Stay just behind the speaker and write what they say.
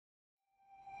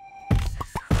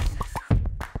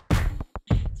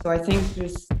So I think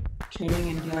just training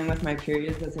and dealing with my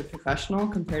periods as a professional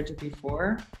compared to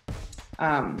before,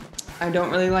 I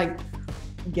don't really like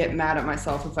get mad at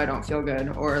myself if I don't feel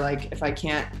good, or like if I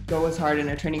can't go as hard in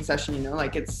a training session, you know,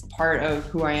 like it's part of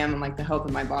who I am and like the health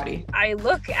of my body. I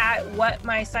look at what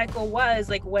my cycle was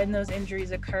like when those injuries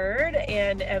occurred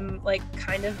and am like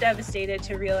kind of devastated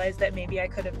to realize that maybe I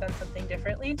could have done something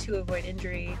differently to avoid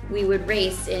injury. We would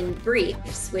race in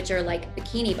briefs, which are like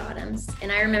bikini bottoms.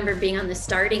 And I remember being on the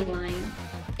starting line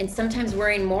and sometimes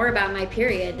worrying more about my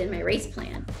period than my race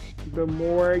plan. The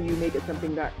more you make it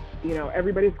something that, you know,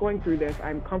 everybody's going through this,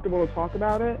 I'm comfortable to talk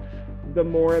about it, the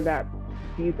more that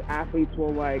these athletes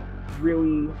will like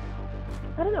really,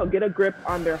 I don't know, get a grip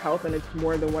on their health, and it's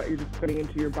more than what you're just putting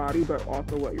into your body, but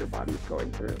also what your body's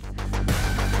going through.